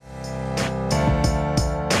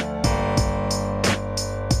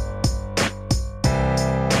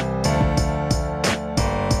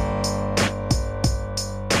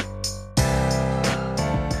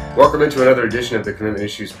Welcome into another edition of the Commitment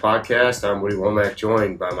Issues Podcast. I'm Woody Womack,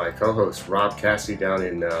 joined by my co-host Rob Cassidy down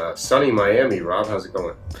in sunny Miami. Rob, how's it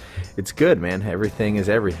going? It's good, man. Everything is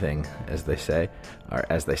everything, as they say, or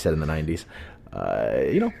as they said in the 90s.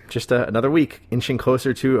 Just another week, inching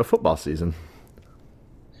closer to a football season.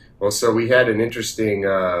 Well, so we had an interesting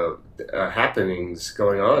happenings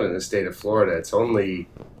going on in the state of Florida. It's only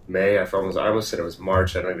May. I almost said it was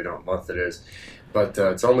March. I don't even know what month it is. But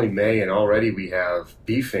it's only May, and already we have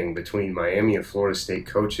beefing between Miami and Florida State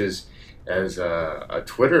coaches as a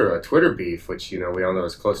Twitter beef, which we all know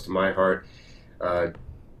is close to my heart.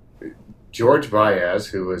 George Baez,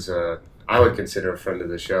 who was I would consider a friend of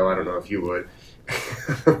the show. I don't know if you would,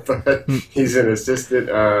 but he's an assistant.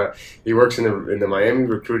 He works in the Miami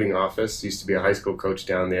recruiting office. He used to be a high school coach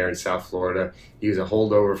down there in South Florida. He was a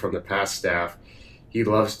holdover from the past staff. He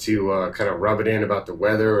loves to kind of rub it in about the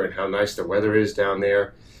weather and how nice the weather is down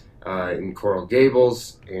there in Coral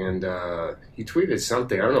Gables. And he tweeted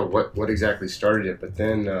something. I don't know what exactly started it, but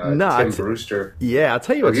then Tim Brewster. Yeah, I'll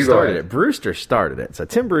tell you what started it. Brewster started it. So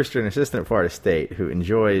Tim Brewster, an assistant at Florida State who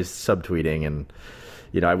enjoys subtweeting, and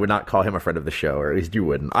I would not call him a friend of the show, or at least you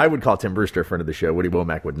wouldn't. I would call Tim Brewster a friend of the show. Woody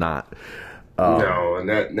Womack would not. No,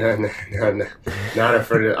 not a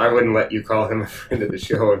friend. I wouldn't let you call him a friend of the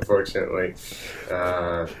show, unfortunately.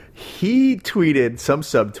 He tweeted some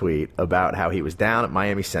subtweet about how he was down at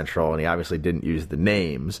Miami Central, and he obviously didn't use the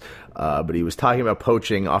names, but he was talking about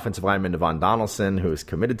poaching offensive lineman Devon Donaldson, who is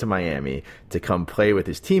committed to Miami, to come play with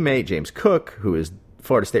his teammate James Cook, who is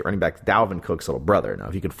Florida State running back Dalvin Cook's little brother. Now,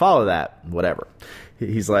 if you could follow that, whatever.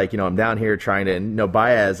 He's like, I'm down here trying to,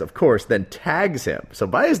 Baez, of course, then tags him. So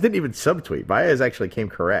Baez didn't even subtweet. Baez actually came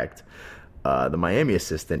correct. The Miami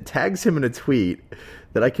assistant tags him in a tweet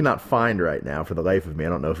that I cannot find right now for the life of me. I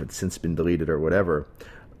don't know if it's since been deleted or whatever.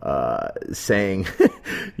 Saying,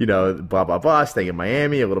 blah, blah, blah, staying in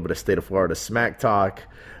Miami, a little bit of state of Florida smack talk.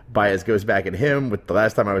 Baez goes back at him with the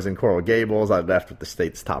last time I was in Coral Gables, I left with the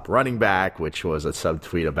state's top running back, which was a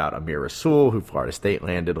subtweet about Amir Rasul, who Florida State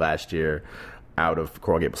landed last year out of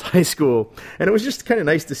Coral Gables High School. And it was just kind of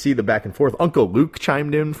nice to see the back and forth. Uncle Luke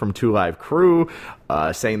chimed in from 2 Live Crew,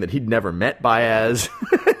 saying that he'd never met Baez.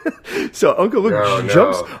 So Uncle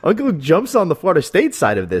Luke jumps on the Florida State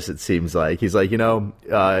side of this, it seems like. He's like, you're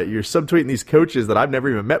subtweeting these coaches that I've never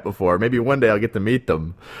even met before. Maybe one day I'll get to meet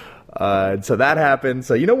them. And so that happened.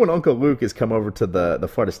 So when Uncle Luke has come over to the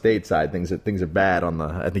Florida State side, things are bad on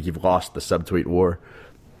I think you've lost the subtweet war.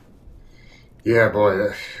 Yeah,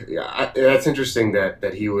 boy. That's interesting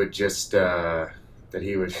that he would just oh,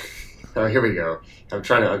 here we go. I'm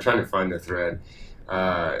trying to find the thread.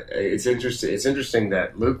 It's interesting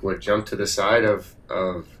that Luke would jump to the side of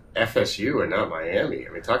FSU and not Miami.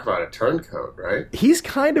 I mean, talk about a turncoat, right? He's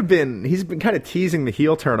been kind of teasing the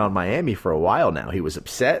heel turn on Miami for a while now. He was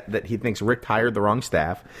upset that he thinks Rick hired the wrong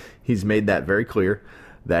staff. He's made that very clear,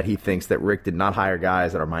 that he thinks that Rick did not hire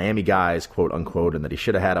guys that are Miami guys, quote unquote, and that he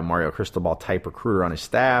should have had a Mario Cristobal type recruiter on his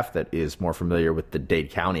staff that is more familiar with the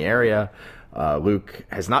Dade County area. Luke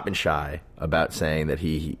has not been shy about saying that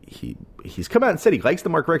he's come out and said he likes the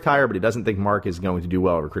Mark Richt hire, but he doesn't think Mark is going to do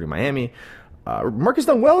well recruiting Miami. Mark has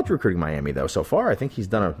done well at recruiting Miami, though, so far. I think he's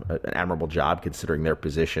done an admirable job considering their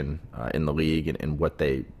position in the league and what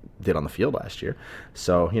they did on the field last year.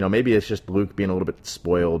 So, maybe it's just Luke being a little bit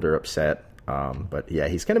spoiled or upset. But, yeah,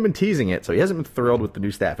 he's kind of been teasing it, so he hasn't been thrilled with the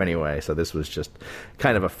new staff anyway. So this was just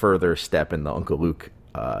kind of a further step in the Uncle Luke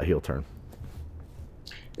heel turn.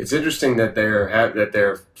 It's interesting that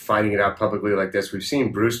they're fighting it out publicly like this. We've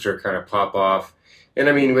seen Brewster kind of pop off. And,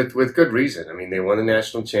 I mean, with good reason. I mean, they won the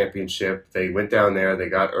national championship. They went down there. They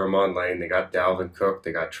got Ermon Lane. They got Dalvin Cook.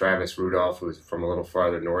 They got Travis Rudolph, who's from a little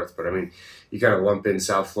farther north. But, I mean, you kind of lump in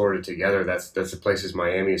South Florida together. That's the places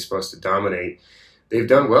Miami is supposed to dominate. They've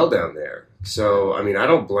done well down there. So, I mean, I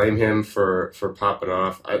don't blame him for popping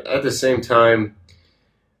off. At the same time,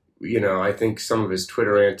 I think some of his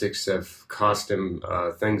Twitter antics have cost him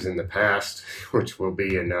things in the past, which will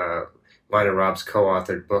be in mine and Rob's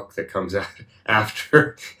co-authored book that comes out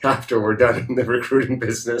after we're done in the recruiting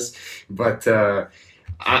business. But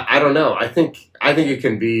I don't know. I think it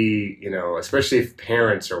can be, especially if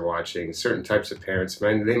parents are watching, certain types of parents,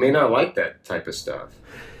 man, they may not like that type of stuff.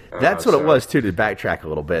 That's what it was, too, to backtrack a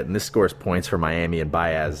little bit. And this scores points for Miami and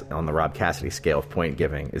Baez on the Rob Cassidy scale of point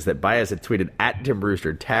giving, is that Baez had tweeted at Tim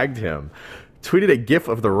Brewster, tagged him, tweeted a gif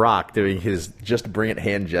of The Rock doing his just bring it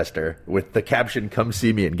hand gesture with the caption, "Come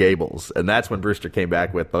see me in Gables." And that's when Brewster came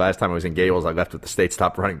back with, "The last time I was in Gables, I left with the state's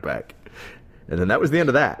top running back." And then that was the end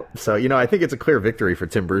of that. So, I think it's a clear victory for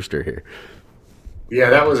Tim Brewster here. Yeah,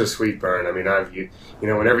 that was a sweet burn. I mean,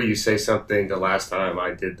 whenever you say something, the last time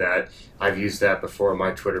I did that, I've used that before in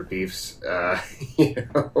my Twitter beefs.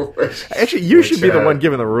 Actually, you should be the one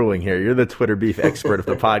giving the ruling here. You're the Twitter beef expert of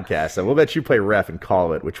the podcast, so we'll let you play ref and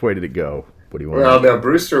call it. Which way did it go? What do you want? Well, no,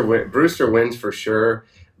 Brewster wins for sure,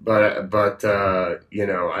 but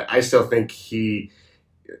I still think he.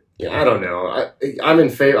 Yeah, I don't know. I'm in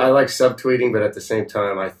favor. I like subtweeting, but at the same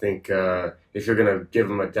time, I think if you're gonna give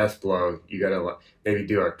him a death blow, you gotta maybe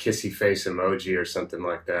do a kissy face emoji or something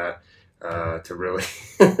like that to really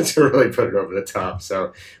to really put it over the top.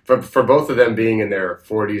 So, for both of them being in their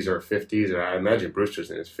 40s or 50s, or I imagine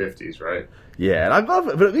Brewster's in his 50s, right? Yeah, and I love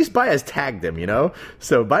it, but at least Baez tagged him,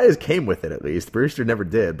 So Baez came with it at least. Brewster never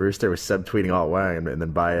did. Brewster was subtweeting all along, and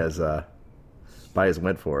then Baez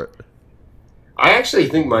went for it. I actually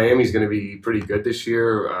think Miami's going to be pretty good this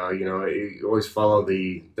year. You always follow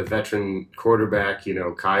the veteran quarterback.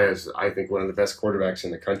 Kaya's, I think, one of the best quarterbacks in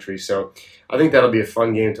the country. So I think that'll be a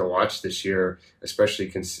fun game to watch this year,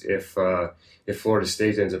 especially if Florida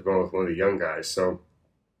State ends up going with one of the young guys. So,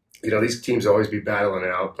 these teams always be battling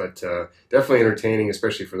it out, but definitely entertaining,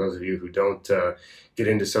 especially for those of you who don't get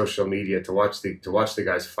into social media. To watch the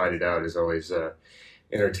guys fight it out is always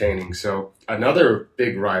entertaining. So another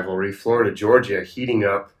big rivalry, Florida-Georgia, heating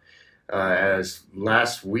up as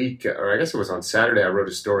last week, or I guess it was on Saturday, I wrote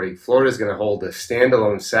a story. Florida is going to hold a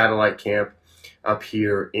standalone satellite camp up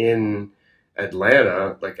here in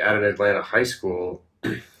Atlanta, like at an Atlanta high school,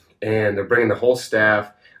 and they're bringing the whole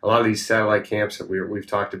staff. A lot of these satellite camps that we've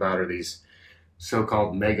talked about are these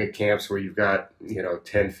so-called mega camps where you've got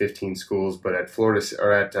 10, 15 schools, but at Florida's,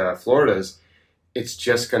 it's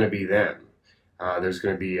just going to be them. There's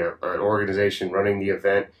going to be an organization running the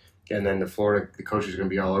event, and then the coaches are going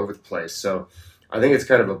to be all over the place. So I think it's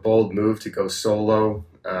kind of a bold move to go solo.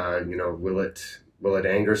 Will it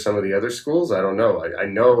anger some of the other schools? I don't know. I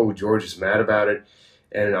know George is mad about it,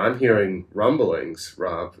 and I'm hearing rumblings,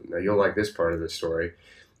 Rob. Now you'll like this part of the story,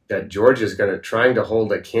 that George is trying to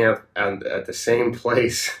hold a camp at the same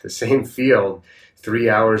place, the same field, 3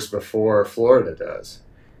 hours before Florida does.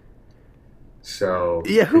 So,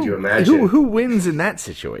 yeah, could you imagine? Who wins in that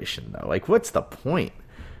situation, though? Like, what's the point?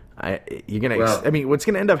 What's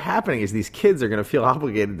going to end up happening is these kids are going to feel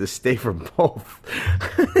obligated to stay for both.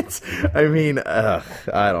 I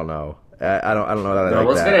don't know. I don't know that.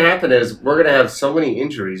 What's going to happen is we're going to have so many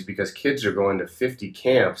injuries because kids are going to 50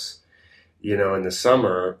 camps, in the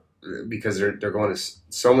summer because they're going to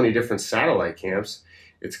so many different satellite camps.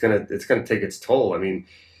 It's going to take its toll. I mean.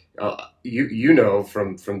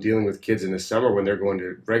 From dealing with kids in the summer when they're going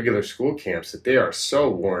to regular school camps that they are so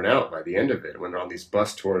worn out by the end of it when they're on these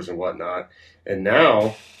bus tours and whatnot. And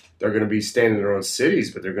now they're going to be staying in their own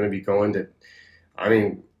cities, but they're going to be going to,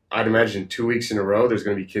 I'd imagine 2 weeks in a row, there's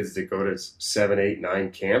going to be kids that go to 7, 8,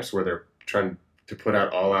 9 camps where they're trying to put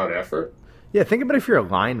out all out effort. Yeah. Think about if you're a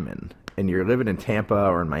lineman and you're living in Tampa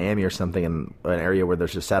or in Miami or something in an area where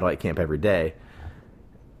there's a satellite camp every day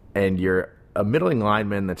and you're a middling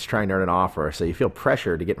lineman that's trying to earn an offer, so you feel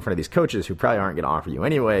pressure to get in front of these coaches who probably aren't going to offer you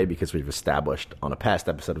anyway because we've established on a past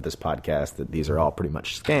episode of this podcast that these are all pretty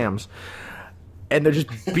much scams. And they're just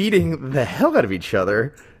beating the hell out of each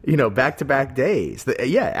other, back-to-back days.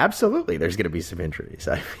 Yeah, absolutely, there's going to be some injuries.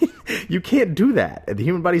 You can't do that, and the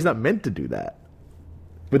human body's not meant to do that.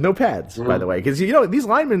 With no pads, by the way. Because, these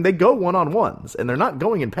linemen, they go one-on-ones, and they're not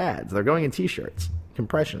going in pads. They're going in T-shirts,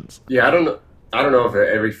 compressions. Yeah, I don't know if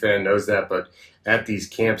every fan knows that, but at these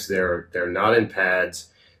camps, they're not in pads.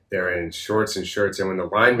 They're in shorts and shirts. And when the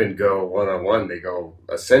linemen go one-on-one, they go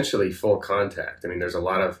essentially full contact. I mean, there's a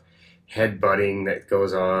lot of headbutting that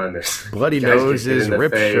goes on. There's bloody noses,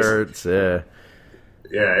 ripped shirts. Yeah,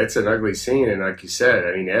 it's an ugly scene. And like you said,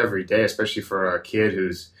 every day, especially for a kid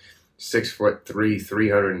who's 6'3",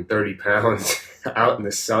 330 pounds out in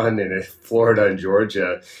the sun in Florida and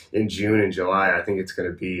Georgia in June and July, I think it's going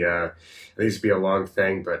to be a long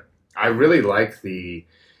thing. But I really like the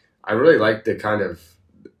kind of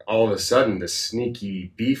all of a sudden the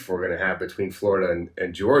sneaky beef we're going to have between Florida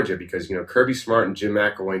and Georgia because Kirby Smart and Jim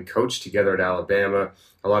McElwain coached together at Alabama.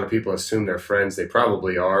 A lot of people assume they're friends. They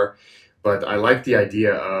probably are, but I like the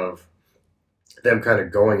idea of them kind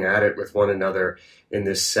of going at it with one another in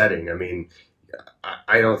this setting.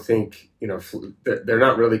 I don't think, they're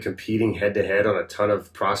not really competing head-to-head on a ton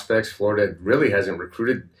of prospects. Florida really hasn't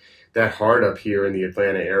recruited that hard up here in the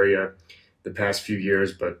Atlanta area the past few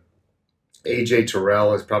years, but A.J.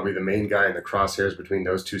 Terrell is probably the main guy in the crosshairs between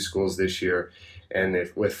those two schools this year. And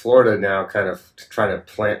with Florida now kind of trying to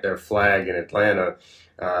plant their flag in Atlanta,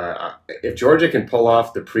 if Georgia can pull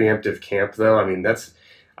off the preemptive camp, though,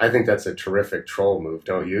 I think that's a terrific troll move,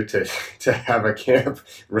 don't you? To have a camp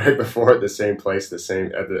right before at the same place, the same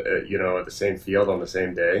at the at the same field on the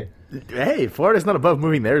same day. Hey, Florida's not above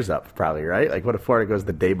moving theirs up, probably, right? Like, what if Florida goes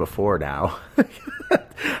the day before now?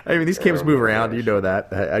 I mean, these camps move around. You know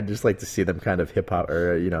that. I'd just like to see them kind of hip hop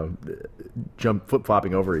or jump flip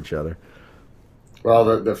flopping over each other.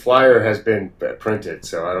 Well, the flyer has been printed,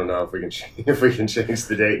 so I don't know if we can change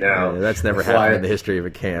the date now. Yeah, that's never happened in the history of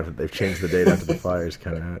a camp that they've changed the date after the flyers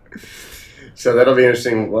come out. So that'll be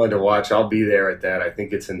interesting one to watch. I'll be there at that. I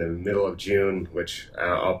think it's in the middle of June, which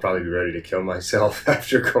I'll probably be ready to kill myself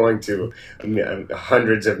after going to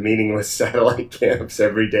hundreds of meaningless satellite camps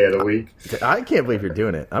every day of the week. I can't believe you're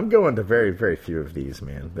doing it. I'm going to very, very few of these,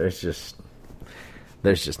 man. There's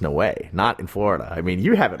just no way. Not in Florida. I mean,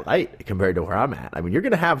 you have it light compared to where I'm at. I mean, you're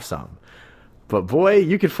going to have some. But boy,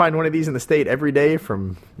 you could find one of these in the state every day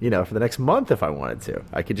for the next month if I wanted to.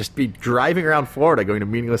 I could just be driving around Florida going to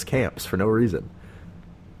meaningless camps for no reason.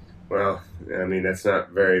 Well, I mean, that's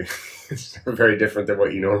not very, it's not very different than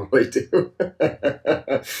what you normally do.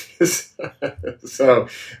 So,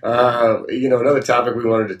 another topic we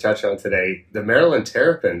wanted to touch on today, the Maryland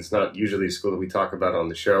Terrapins, not usually a school that we talk about on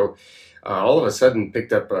the show, all of a sudden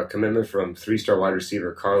picked up a commitment from three-star wide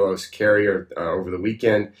receiver Carlos Carrier over the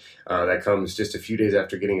weekend. That comes just a few days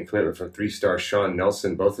after getting a commitment from three-star Sean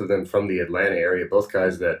Nelson, both of them from the Atlanta area, both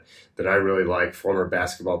guys that I really like, former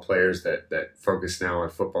basketball players that focus now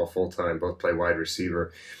on football full-time, both play wide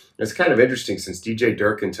receiver. It's kind of interesting since DJ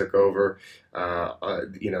Durkin took over.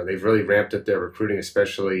 They've really ramped up their recruiting,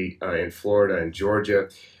 especially in Florida and Georgia.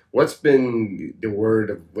 What's been the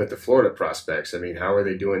word with the Florida prospects? I mean, how are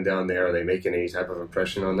they doing down there? Are they making any type of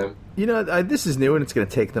impression on them? This is new, and it's going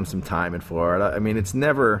to take them some time in Florida. I mean, it's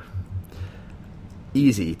never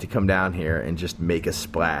easy to come down here and just make a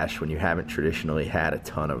splash when you haven't traditionally had a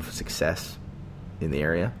ton of success in the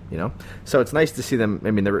area, So it's nice to see them.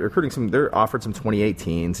 I mean, they're offered some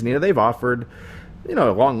 2018s, and, they've offered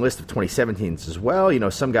a long list of 2017s as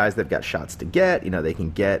well. Some guys they've got shots to get. They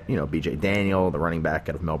can get, B.J. Daniel, the running back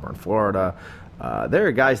out of Melbourne, Florida. There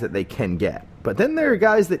are guys that they can get. But then there are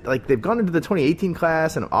guys that, they've gone into the 2018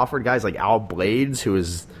 class and offered guys like Al Blades, who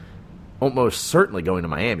is almost certainly going to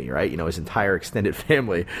Miami, right? His entire extended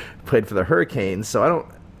family played for the Hurricanes. So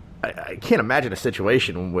I can't imagine a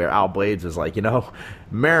situation where Al Blades was like,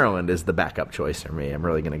 Maryland is the backup choice for me. I'm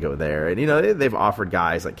really going to go there. And, they've offered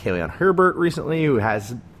guys like Kalion Herbert recently, who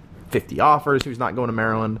has 50 offers, who's not going to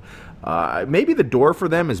Maryland. Maybe the door for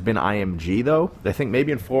them has been IMG, though. I think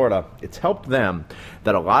maybe in Florida, it's helped them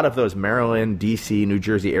that a lot of those Maryland, D.C., New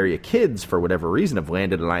Jersey area kids, for whatever reason, have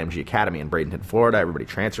landed at IMG Academy in Bradenton, Florida. Everybody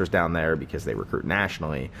transfers down there because they recruit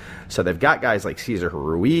nationally. So they've got guys like Cesar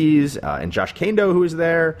Ruiz and Josh Kando, who is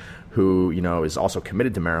there, who, is also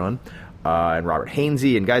committed to Maryland. And Robert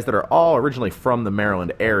Hainsey, and guys that are all originally from the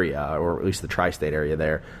Maryland area, or at least the tri-state area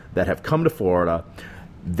there, that have come to Florida.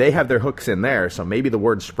 They have their hooks in there, so maybe the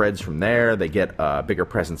word spreads from there. They get a bigger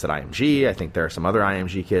presence at IMG. I think there are some other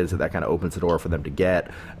IMG kids that kind of opens the door for them to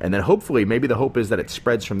get. And then hopefully, maybe the hope is that it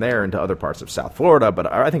spreads from there into other parts of South Florida.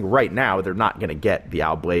 But I think right now, they're not going to get the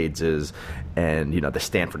Al Bladeses and, the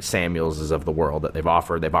Stanford Samuelses of the world that they've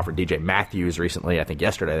offered. They've offered DJ Matthews recently. I think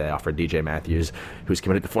yesterday they offered DJ Matthews, who's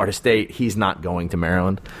committed to Florida State. He's not going to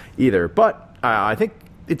Maryland either. But I think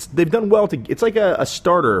they've done well it's like a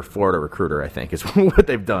starter Florida recruiter, I think, is what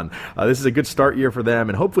they've done. This is a good start year for them,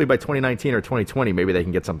 and hopefully by 2019 or 2020, maybe they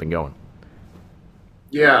can get something going.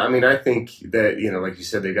 Yeah, I mean, I think that, like you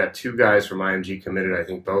said, they've got two guys from IMG committed. I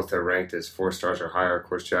think both are ranked as 4 stars or higher. Of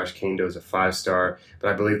course, Josh Kando is a 5-star, but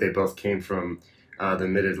I believe they both came from the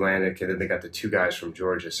Mid-Atlantic, and then they got the 2 guys from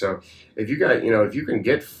Georgia. So if you got, if you can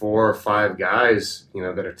get 4 or 5 guys,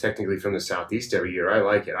 that are technically from the Southeast every year, I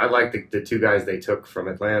like it. I like the 2 guys they took from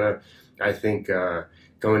Atlanta. I think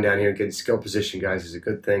going down here and getting skill position guys is a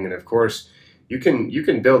good thing. And of course, you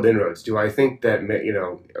can build inroads. Do I think that,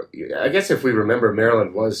 I guess if we remember,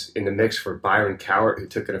 Maryland was in the mix for Byron Cowart, who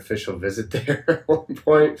took an official visit there at one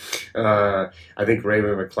point. I think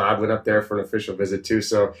Raymond McLeod went up there for an official visit too.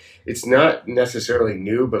 So it's not necessarily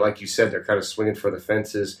new, but like you said, they're kind of swinging for the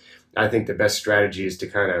fences. I think the best strategy is to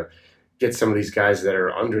kind of get some of these guys that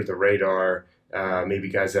are under the radar, maybe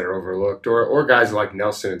guys that are overlooked, or guys like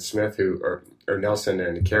Nelson and Smith, or Nelson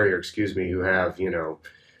and Carrier, who have,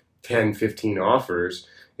 10, 15 offers,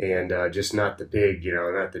 and just not the big,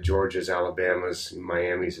 not the Georgias, Alabamas,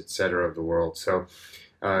 Miamis, et cetera of the world. So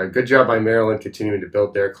good job by Maryland continuing to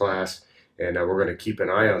build their class, and we're going to keep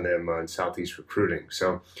an eye on them on Southeast recruiting.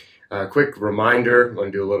 So Quick reminder, I'm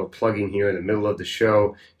going to do a little plugging here in the middle of the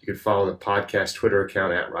show. You can follow the podcast Twitter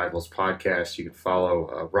account at Rivals Podcast. You can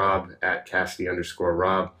follow Rob at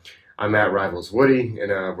Cassidy_Rob. I'm at Rivals Woody,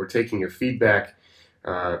 and we're taking your feedback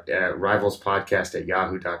at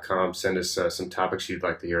rivalspodcast@yahoo.com. Send us some topics you'd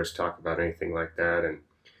like to hear us talk about, anything like that. And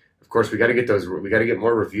of course, we got to get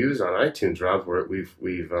more reviews on iTunes, Rob. We've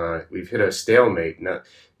hit a stalemate.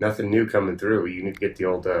 Nothing new coming through. You need to get the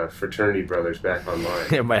old fraternity brothers back online.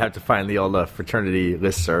 I might have to find the old fraternity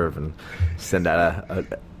listserv and send out an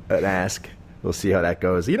ask. We'll see how that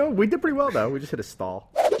goes. We did pretty well, though. We just hit a stall.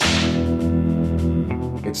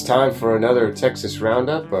 It's time for another Texas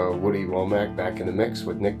Roundup. Woody Womack back in the mix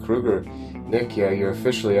with Nick Kruger. Nick, you're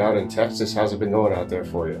officially out in Texas. How's it been going out there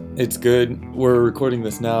for you? It's good. We're recording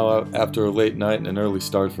this now after a late night and an early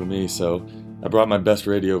start for me, so I brought my best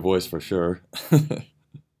radio voice for sure.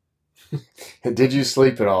 Did you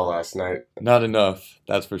sleep at all last night? Not enough,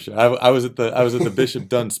 that's for sure. I was at the Bishop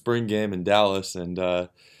Dunn spring game in Dallas and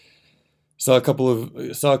saw a couple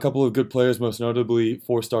of good players, most notably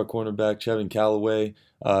 4-star cornerback Chevin Callaway,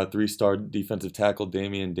 3-star defensive tackle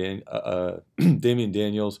Damian Daniels,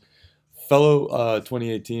 fellow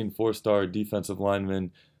 2018 4-star defensive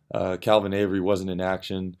lineman Calvin Avery wasn't in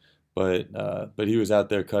action, but he was out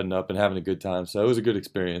there cutting up and having a good time. So it was a good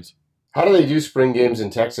experience. How do they do spring games in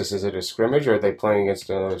Texas? Is it a scrimmage or are they playing against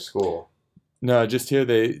another school? No, just here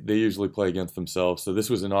they usually play against themselves. So this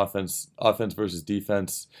was an offense versus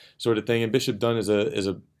defense sort of thing. And Bishop Dunn is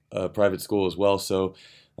a private school as well, so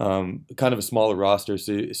kind of a smaller roster.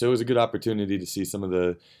 So it was a good opportunity to see some of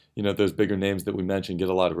the those bigger names that we mentioned get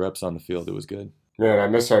a lot of reps on the field. It was good. Man, I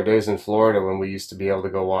miss our days in Florida when we used to be able to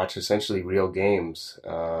go watch essentially real games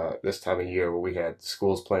this time of year, where we had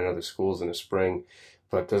schools playing other schools in the spring.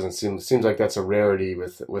 But it seems like that's a rarity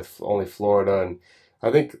with only Florida, and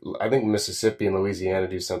I think Mississippi and Louisiana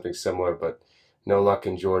do something similar, but no luck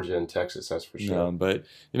in Georgia and Texas, that's for sure. No, but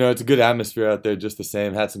it's a good atmosphere out there just the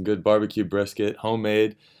same. Had some good barbecue brisket,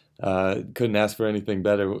 homemade. Couldn't ask for anything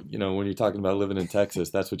better. When you're talking about living in Texas,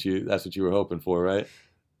 that's what you were hoping for, right?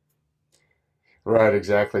 Right,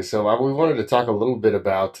 exactly. So we wanted to talk a little bit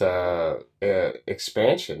about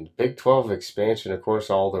expansion, Big 12 expansion. Of course,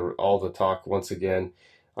 all the talk once again.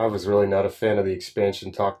 I was really not a fan of the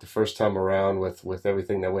expansion talk the first time around with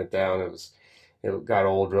everything that went down. It got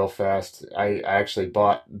old real fast. I actually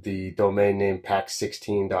bought the domain name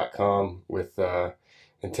pack16.com with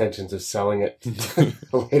intentions of selling it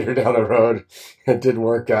later down the road. It didn't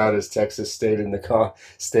work out as Texas stayed in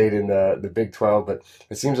the Big 12. But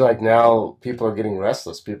it seems like now people are getting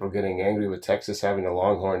restless. People are getting angry with Texas having a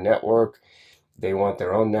Longhorn network. They want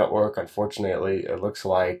their own network. Unfortunately, it looks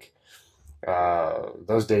like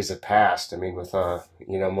those days have passed. I mean, with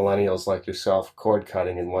millennials like yourself, cord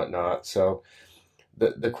cutting and whatnot. So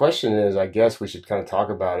the question is, I guess we should kind of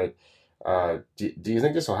talk about it. Do you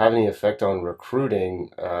think this will have any effect on recruiting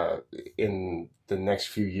in the next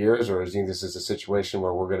few years, or do you think this is a situation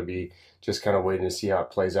where we're going to be just kind of waiting to see how it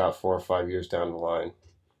plays out 4 or 5 years down the line?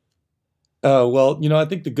 Well, I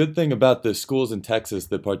think the good thing about the schools in Texas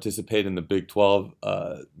that participate in the Big 12,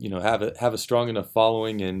 have a strong enough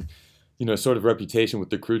following and sort of reputation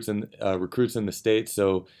with recruits in the state.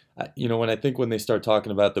 So, when they start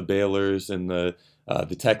talking about the Baylors and the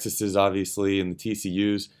Texases, obviously, and the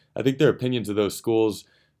TCUs, I think their opinions of those schools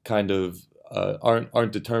kind of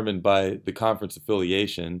aren't determined by the conference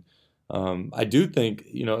affiliation. I do think,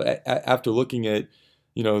 after looking at,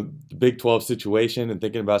 the Big 12 situation and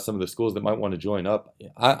thinking about some of the schools that might want to join up,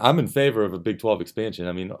 I'm in favor of a Big 12 expansion.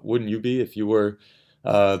 I mean, wouldn't you be if you were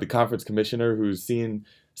the conference commissioner who's seen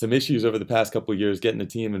some issues over the past couple of years getting a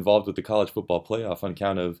team involved with the college football playoff on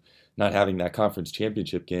account of not having that conference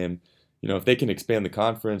championship game? If they can expand the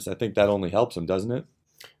conference, I think that only helps them, doesn't it?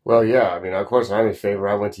 Well, yeah. I mean, of course, I'm in favor.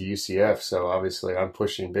 I went to UCF, so obviously I'm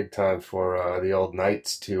pushing big time for the old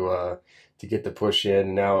Knights to get the push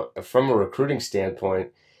in. Now, from a recruiting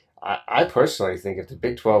standpoint, I personally think if the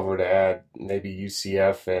Big 12 were to add maybe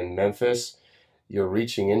UCF and Memphis, you're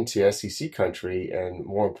reaching into SEC country and,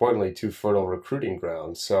 more importantly, 2 fertile recruiting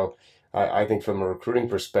grounds. So I think from a recruiting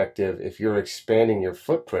perspective, if you're expanding your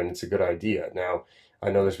footprint, it's a good idea. Now, I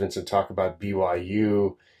know there's been some talk about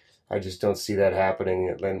BYU. I just don't see that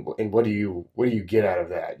happening. And what do you get out of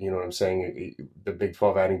that? You know what I'm saying? The Big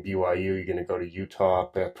 12 adding BYU, you're going to go to Utah?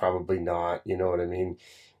 Probably not. You know what I mean?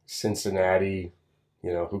 Cincinnati,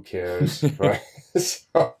 who cares, right?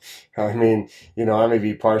 So, I mean, I may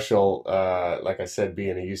be partial, like I said,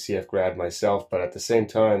 being a UCF grad myself, but at the same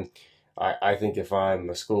time, I think if I'm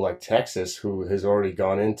a school like Texas, who has already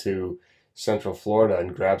gone into Central Florida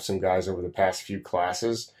and grabbed some guys over the past few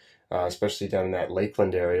classes, especially down in that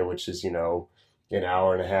Lakeland area, which is, an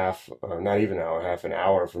hour and a half, not even an hour and a half, an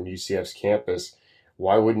hour from UCF's campus.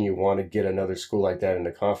 Why wouldn't you want to get another school like that in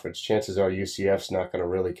the conference? Chances are UCF's not going to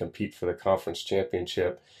really compete for the conference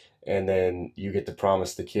championship. And then you get to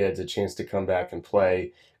promise the kids a chance to come back and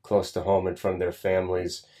play close to home in front of their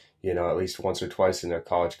families, at least once or twice in their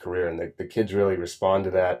college career. And the kids really respond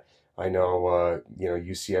to that. I know,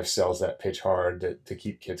 UCF sells that pitch hard to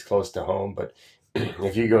keep kids close to home. But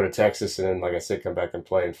if you go to Texas and then, like I said, come back and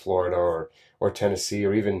play in Florida or Tennessee,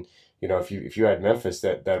 or even, if you add Memphis,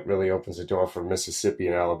 that really opens the door for Mississippi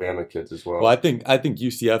and Alabama kids as well. Well, I think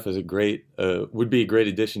UCF is would be a great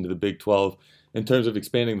addition to the Big 12 in terms of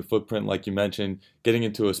expanding the footprint, like you mentioned, getting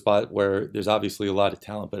into a spot where there's obviously a lot of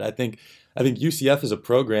talent. But I think UCF as a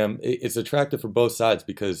program, it's attractive for both sides,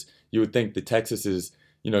 because you would think that Texas is,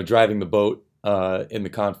 driving the boat in the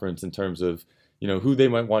conference in terms of, who they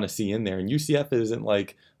might want to see in there. And UCF isn't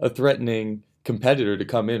like a threatening competitor to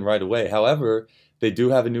come in right away. However, they do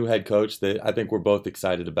have a new head coach that I think we're both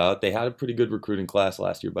excited about. They had a pretty good recruiting class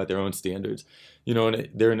last year by their own standards, and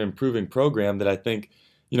they're an improving program that I think,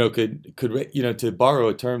 could to borrow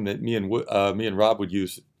a term that me and Rob would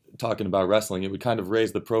use talking about wrestling, it would kind of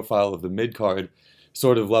raise the profile of the mid-card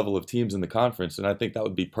sort of level of teams in the conference. And I think that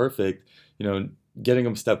would be perfect, getting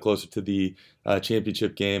them a step closer to the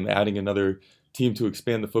championship game, adding another team to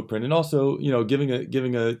expand the footprint, and also, giving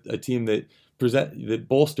a team that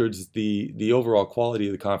bolsters the overall quality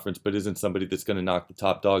of the conference, but isn't somebody that's going to knock the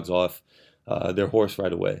top dogs off their horse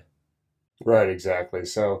right away. Right, exactly.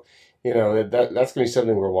 So, that's going to be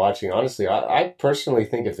something we're watching. Honestly, I personally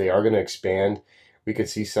think if they are going to expand, we could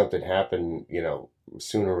see something happen,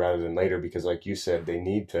 sooner rather than later, because like you said, they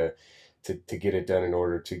need to get it done in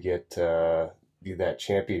order to get that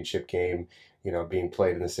championship game, being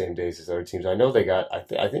played in the same days as other teams. I know they got,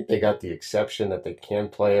 I think they got the exception that they can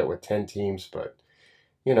play it with 10 teams, but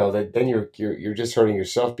then you're just hurting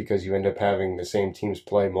yourself, because you end up having the same teams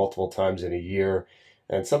play multiple times in a year,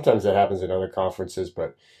 and sometimes that happens in other conferences.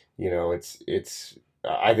 But it's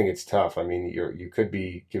I think it's tough. I mean, you could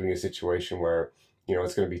be giving a situation where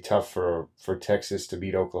it's going to be tough for Texas to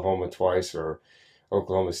beat Oklahoma twice, or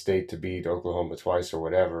Oklahoma State to beat Oklahoma twice, or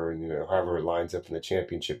whatever, and however it lines up in the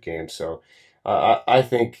championship game. So I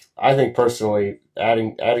think personally,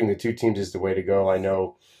 adding the two teams is the way to go. I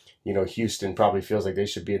know, Houston probably feels like they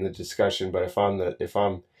should be in the discussion, but if I'm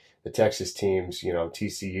the Texas teams,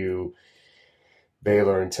 TCU,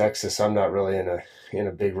 Baylor, and Texas, I'm not really in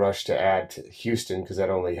a big rush to add to Houston, because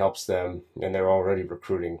that only helps them, and they're already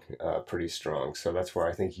recruiting pretty strong. So that's where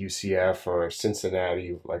I think UCF or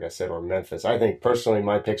Cincinnati, like I said, or Memphis. I think personally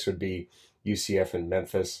my picks would be UCF and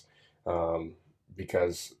Memphis,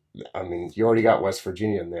 because I mean, you already got West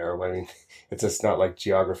Virginia in there. I mean, it's just not like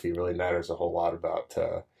geography really matters a whole lot about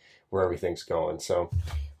where everything's going. So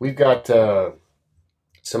we've got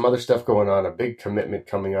some other stuff going on, a big commitment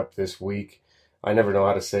coming up this week. I never know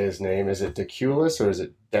how to say his name. Is it Deculus or is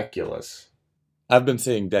it Deculus? I've been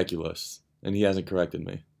saying Deculus, and he hasn't corrected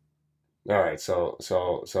me. All right, so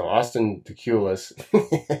Austin Deculus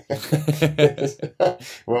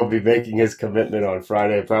will be making his commitment on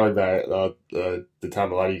Friday. Probably by the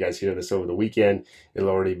time a lot of you guys hear this over the weekend, it'll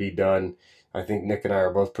already be done. I think Nick and I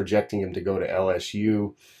are both projecting him to go to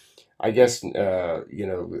LSU. I guess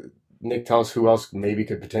Nick, tell us who else maybe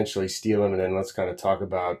could potentially steal him, and then let's kind of talk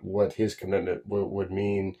about what his commitment would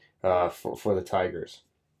mean for the Tigers.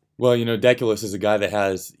 Well, Deculus is a guy that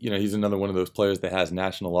has, he's another one of those players that has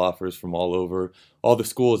national offers from all over. All the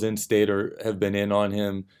schools in state have been in on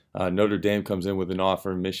him. Notre Dame comes in with an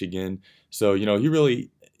offer in Michigan. So, he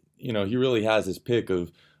really has his pick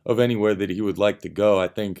of anywhere that he would like to go. I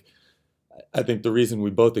think the reason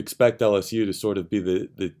we both expect LSU to sort of be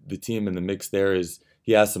the team in the mix there is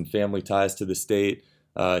he has some family ties to the state.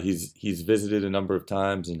 He's visited a number of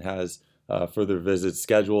times and has further visits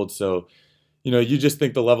scheduled. So, you just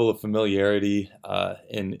think the level of familiarity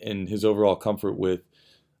and his overall comfort with,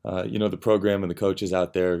 the program and the coaches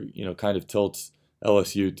out there, kind of tilts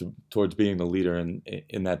LSU towards being the leader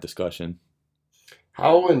in that discussion.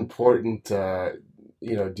 How important, do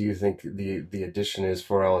you think the addition is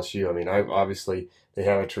for LSU? I mean, obviously they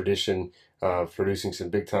have a tradition of producing some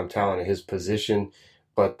big time talent in his position,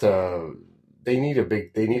 but they need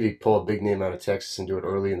to pull a big name out of Texas and do it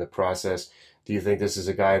early in the process. Do you think this is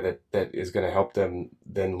a guy that is going to help them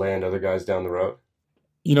then land other guys down the road?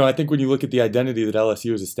 I think when you look at the identity that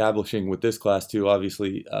LSU is establishing with this class too,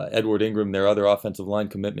 obviously Edward Ingram, their other offensive line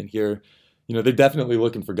commitment here, they're definitely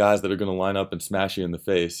looking for guys that are going to line up and smash you in the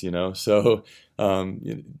face. So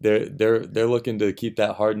they're looking to keep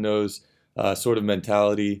that hard-nosed sort of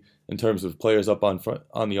mentality in terms of players up on front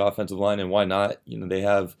on the offensive line, and why not? They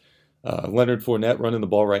have Leonard Fournette running the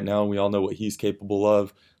ball right now, and we all know what he's capable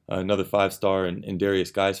of. Another 5-star, and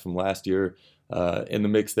Darius Guice from last year in the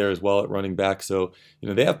mix there as well at running back. So,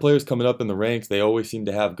 they have players coming up in the ranks. They always seem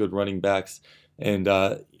to have good running backs. And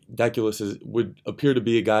Deculus would appear to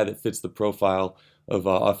be a guy that fits the profile of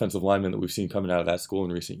offensive linemen that we've seen coming out of that school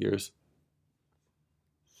in recent years.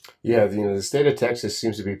 Yeah, the state of Texas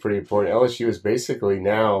seems to be pretty important. LSU is basically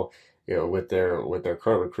now, with their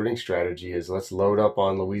current recruiting strategy, is let's load up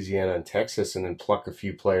on Louisiana and Texas and then pluck a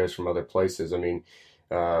few players from other places. I mean,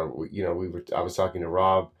 I was talking to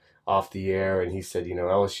Rob off the air, and he said,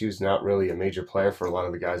 LSU's not really a major player for a lot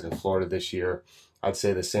of the guys in Florida this year. I'd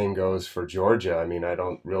say the same goes for Georgia. I mean, I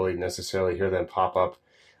don't really necessarily hear them pop up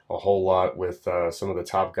a whole lot with some of the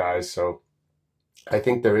top guys. So I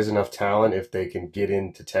think there is enough talent if they can get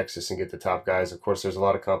into Texas and get the top guys. Of course, there's a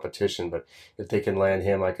lot of competition, but if they can land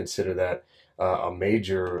him, I consider that a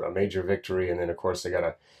major victory. And then, of course, they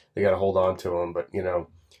gotta hold on to him. But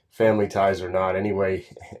family ties or not, anyway,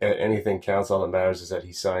 anything counts. All that matters is that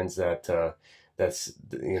he signs that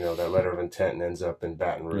that letter of intent and ends up in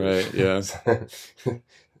Baton Rouge. Right. Yeah.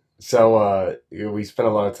 So we spent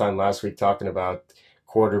a lot of time last week talking about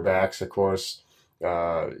quarterbacks. Of course,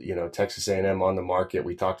 Texas A&M on the market.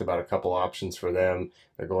 We talked about a couple options for them.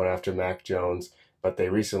 They're going after Mac Jones, but they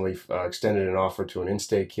recently extended an offer to an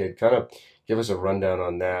in-state kid. Kind of give us a rundown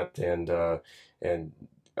on that, and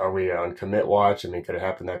are we on commit watch? I mean, could it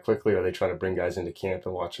happen that quickly? Or are they trying to bring guys into camp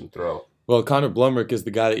and watch them throw? Well, Connor Blumrick is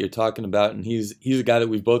the guy that you're talking about, and he's a guy that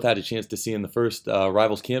we've both had a chance to see in the first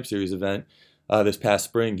Rivals Camp Series event this past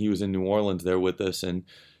spring. He was in New Orleans there with us, and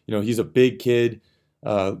he's a big kid.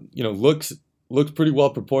 Looks pretty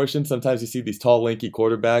well proportioned. Sometimes you see these tall, lanky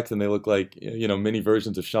quarterbacks, and they look like mini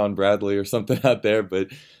versions of Sean Bradley or something out there. But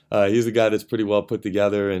he's a guy that's pretty well put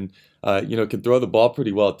together, and can throw the ball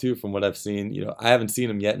pretty well too. From what I've seen, I haven't seen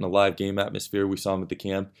him yet in a live game atmosphere. We saw him at the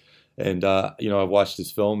camp. And, I've watched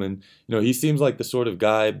his film, and, he seems like the sort of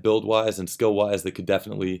guy, build-wise and skill-wise, that could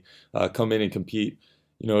definitely come in and compete,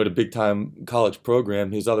 at a big-time college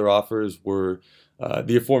program. His other offers were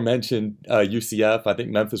the aforementioned UCF. I think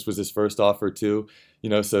Memphis was his first offer, too.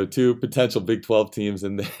 So 2 potential Big 12 teams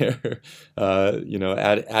in there,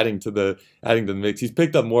 adding to the mix. He's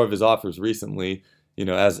picked up more of his offers recently,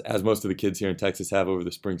 as most of the kids here in Texas have over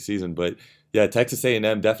the spring season. But yeah, Texas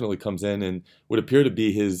A&M definitely comes in and would appear to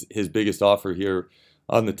be his biggest offer here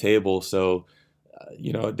on the table. So,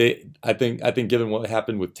 I think given what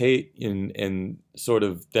happened with Tate and sort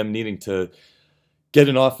of them needing to get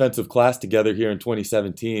an offensive class together here in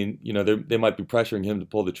 2017, they might be pressuring him to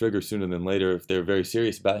pull the trigger sooner than later if they're very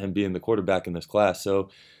serious about him being the quarterback in this class. So,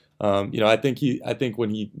 I think when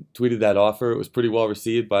he tweeted that offer, it was pretty well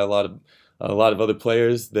received by a lot of other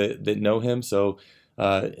players that know him. So,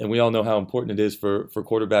 and we all know how important it is for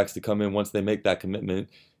quarterbacks to come in once they make that commitment,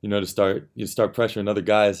 to start pressuring other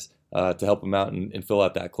guys to help them out and fill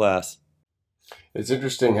out that class. It's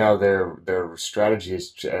interesting how their strategy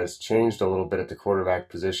has changed a little bit at the quarterback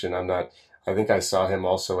position. I think I saw him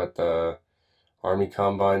also at the Army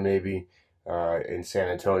Combine maybe in San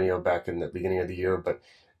Antonio back in the beginning of the year, but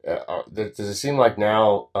does it seem like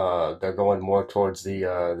now they're going more towards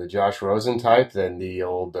the Josh Rosen type than the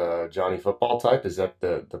old Johnny Football type? Is that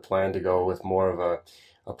the plan, to go with more of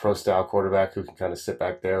a pro-style quarterback who can kind of sit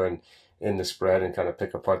back there and in the spread and kind of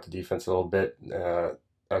pick apart the defense a little bit,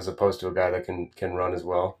 as opposed to a guy that can run as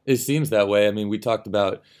well? It seems that way. I mean, we talked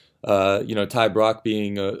about Ty Brock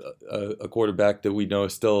being a quarterback that we know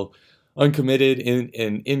is still uncommitted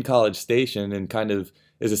in College Station, and kind of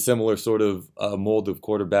is a similar sort of mold of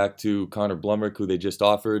quarterback to Connor Blumrick, who they just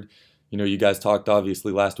offered. You guys talked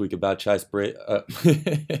obviously last week about Chase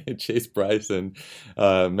Bryce and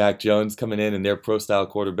Mac Jones coming in, and their pro-style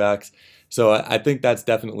quarterbacks. So I think that's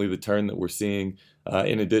definitely the turn that we're seeing,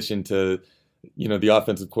 in addition to the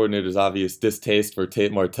offensive coordinator's obvious distaste for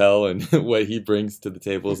Tate Martell and what he brings to the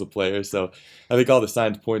table as a player. So I think all the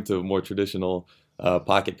signs point to a more traditional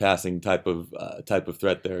pocket passing type of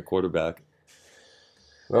threat there at quarterback.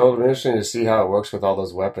 Well, it'll be interesting to see how it works with all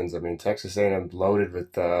those weapons. I mean, Texas A&M loaded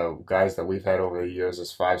with guys that we've had over the years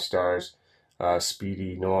as 5-stars,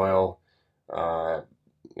 Speedy Noyle,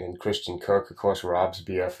 and Christian Kirk, of course, Rob's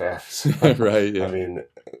BFFs. Right. Yeah. I mean,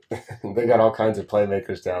 they got all kinds of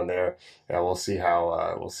playmakers down there. Yeah, we'll see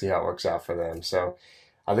how it works out for them. So,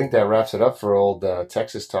 I think that wraps it up for old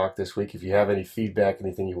Texas Talk this week. If you have any feedback,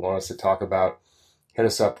 anything you want us to talk about, hit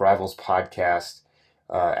us up, rivalspodcast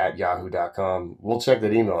at yahoo.com. We'll check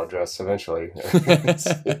that email address eventually.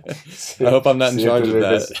 I hope I'm not in charge of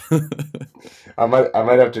that. I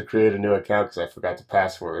might have to create a new account because I forgot the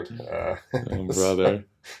password. Oh, brother.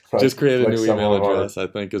 Just create a new email address, I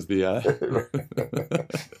think, is the...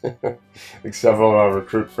 like several of our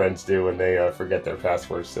recruit friends do when they forget their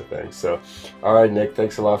passwords to things. So, all right, Nick,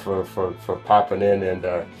 thanks a lot for popping in,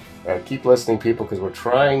 and keep listening, people, because we're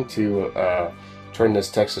trying to turn this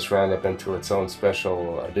Texas Roundup into its own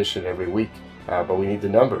special edition every week, but we need the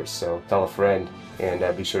numbers, so tell a friend,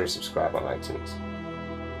 and be sure to subscribe on iTunes.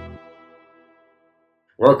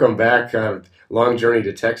 Welcome back. Long journey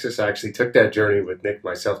to Texas. I actually took that journey with Nick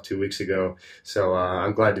myself 2 weeks ago, so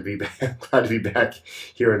I'm glad to be back. Glad to be back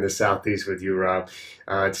here in the Southeast with you, Rob.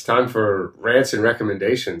 It's time for rants and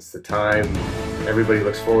recommendations. The time everybody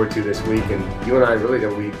looks forward to this week, and you and I really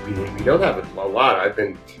don't. We don't have a lot. I've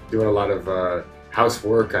been doing a lot of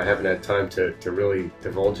housework. I haven't had time to really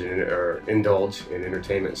indulge in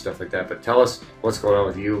entertainment and stuff like that. But tell us what's going on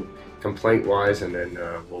with you, complaint-wise, and then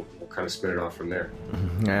we'll kind of spin it off from there.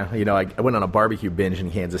 Yeah, I went on a barbecue binge in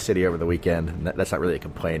Kansas City over the weekend, and that's not really a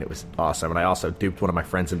complaint. It was awesome, and I also duped one of my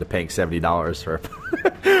friends into paying $70 for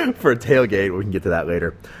for a tailgate. We can get to that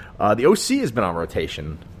later. The OC has been on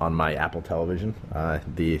rotation on my Apple television.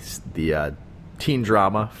 The teen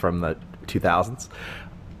drama from the 2000s.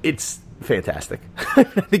 It's fantastic. I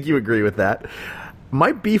think you agree with that.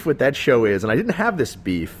 My beef with that show is, and I didn't have this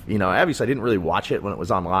beef, obviously I didn't really watch it when it was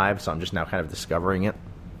on live, so I'm just now kind of discovering it.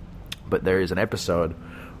 But there is an episode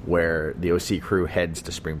where the OC crew heads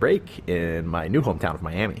to spring break in my new hometown of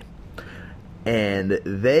Miami. And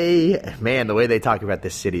the way they talk about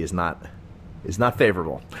this city is not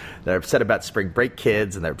favorable. They're upset about spring break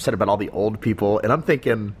kids, and they're upset about all the old people. And I'm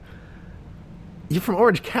thinking, you're from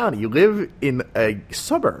Orange County. You live in a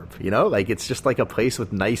suburb, it's just like a place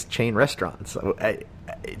with nice chain restaurants. So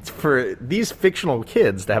it's for these fictional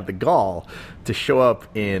kids to have the gall to show up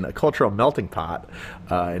in a cultural melting pot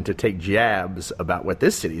and to take jabs about what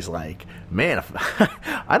this city's like. Man,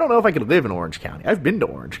 I don't know if I could live in Orange County. I've been to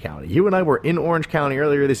Orange County. You and I were in Orange County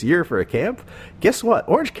earlier this year for a camp. Guess what?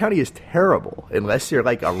 Orange County is terrible unless you're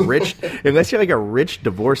like a rich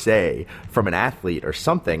divorcee from an athlete or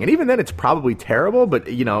something. And even then, it's probably terrible. But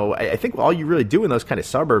I think all you really do in those kind of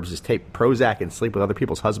suburbs is take Prozac and sleep with other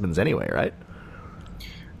people's husbands anyway, right?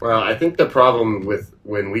 Well, I think the problem with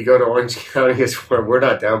when we go to Orange County is where we're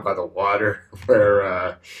not down by the water,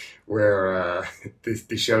 where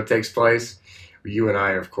the show takes place. You and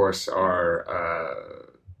I, of course, are.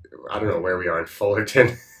 I don't know where we are in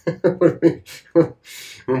Fullerton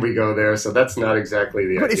when we go there, so that's not exactly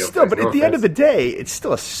the. But ideal it's still. place. But No at the end offense. of the day, it's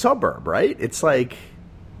still a suburb, right? It's like,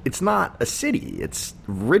 it's not a city. It's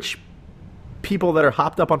rich people that are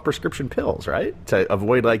hopped up on prescription pills, right, to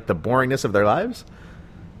avoid like the boringness of their lives.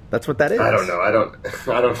 That's what that is. I don't know. I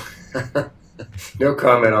don't. No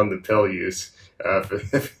comment on the pill use.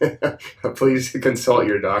 Please consult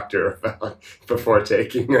your doctor before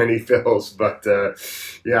taking any pills. But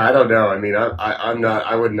yeah, I don't know. I mean, I'm not.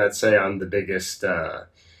 I would not say I'm the biggest.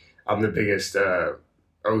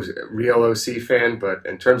 Real OC fan. But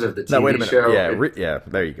in terms of the TV wait a minute. show, Yeah,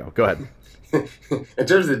 there you go. Go ahead. In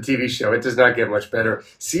terms of the TV show, it does not get much better.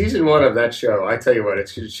 Season 1 of that show, I tell you what, it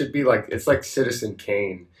should be like, it's like Citizen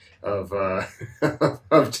Kane of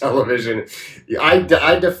of television. I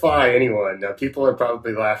defy anyone. Now, people are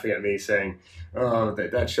probably laughing at me saying, "Oh,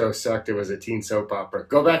 that show sucked. It was a teen soap opera."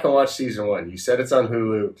 Go back and watch season 1. You said it's on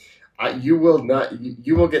Hulu. You will not.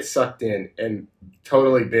 You will get sucked in and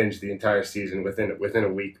totally binge the entire season within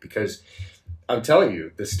a week, because I'm telling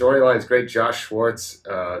you, the storyline's great. Josh Schwartz,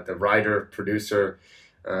 the writer, producer,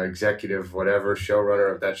 executive, whatever,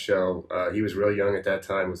 showrunner of that show, he was really young at that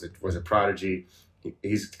time, was a prodigy.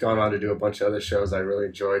 He's gone on to do a bunch of other shows I really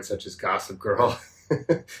enjoyed, such as Gossip Girl.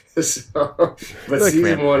 But Look, season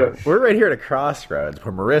man, 1 of... we're right here at a crossroads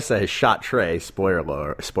where Marissa has shot Trey, spoiler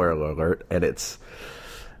alert, and it's,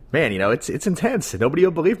 man, it's intense. Nobody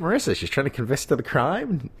will believe Marissa. She's trying to confess to the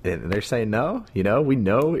crime, and they're saying no. we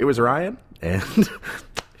know it was Ryan, and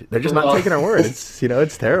they're just not taking our word. It's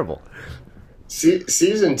it's terrible.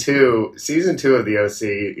 Season 2 of the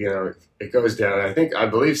OC, it goes down. I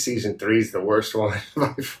believe season 3 is the worst one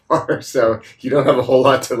by far. So you don't have a whole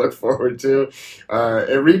lot to look forward to.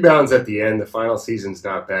 It rebounds at the end. The final season's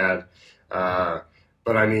not bad, but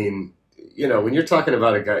I mean, when you're talking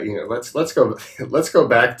about a guy, let's go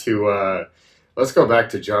back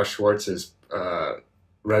to Josh Schwartz's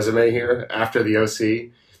resume here. After the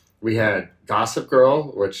OC, we had Gossip Girl,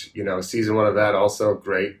 which season 1 of that also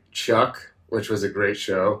great. Chuck, which was a great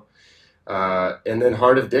show. And then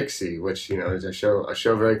Heart of Dixie, which is a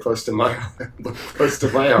show very close to my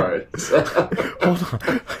heart. So. Hold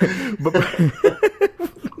on,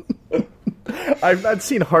 I've not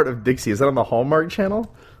seen Heart of Dixie. Is that on the Hallmark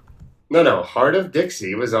Channel? No. Heart of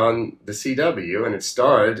Dixie was on the CW, and it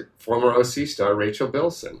starred former OC star Rachel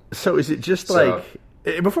Bilson. So is it just like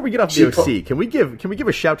before we get off the OC, can we give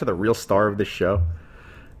a shout to the real star of this show,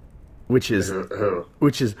 which is who?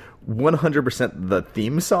 Which is 100% the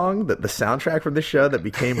theme song, the soundtrack from this show that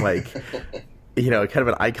became like kind of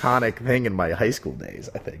an iconic thing in my high school days,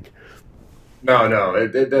 I think. No.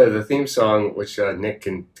 The theme song, which Nick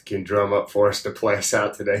can drum up for us to play us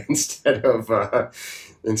out today instead of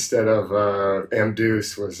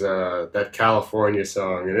Amdeuce, was that California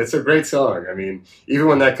song, and it's a great song. I mean, even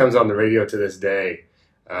when that comes on the radio to this day,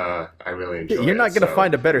 I really enjoy it. You're not going to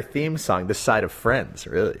find a better theme song this side of Friends,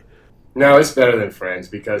 really. No, it's better than Friends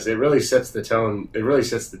because it really sets the tone. It really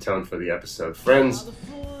sets the tone for the episode. Friends,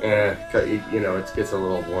 it gets a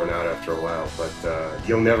little worn out after a while, but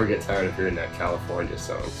you'll never get tired of hearing that California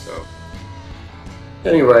song. So,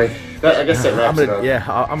 anyway, I guess that wraps it up. Yeah,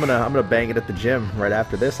 I'm gonna bang it at the gym right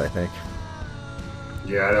after this, I think.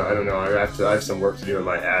 Yeah, I don't know. I have some work to do in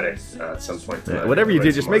my attic at some point tonight. Whatever you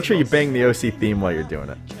do, just make sure you bang the OC theme while you're doing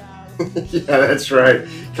it. Yeah, that's right.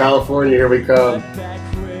 California, here we come.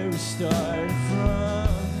 Started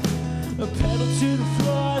from a pedal to the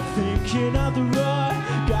floor, thinking of the roar.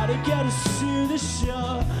 Gotta get us to the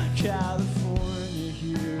shore. California,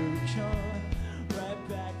 here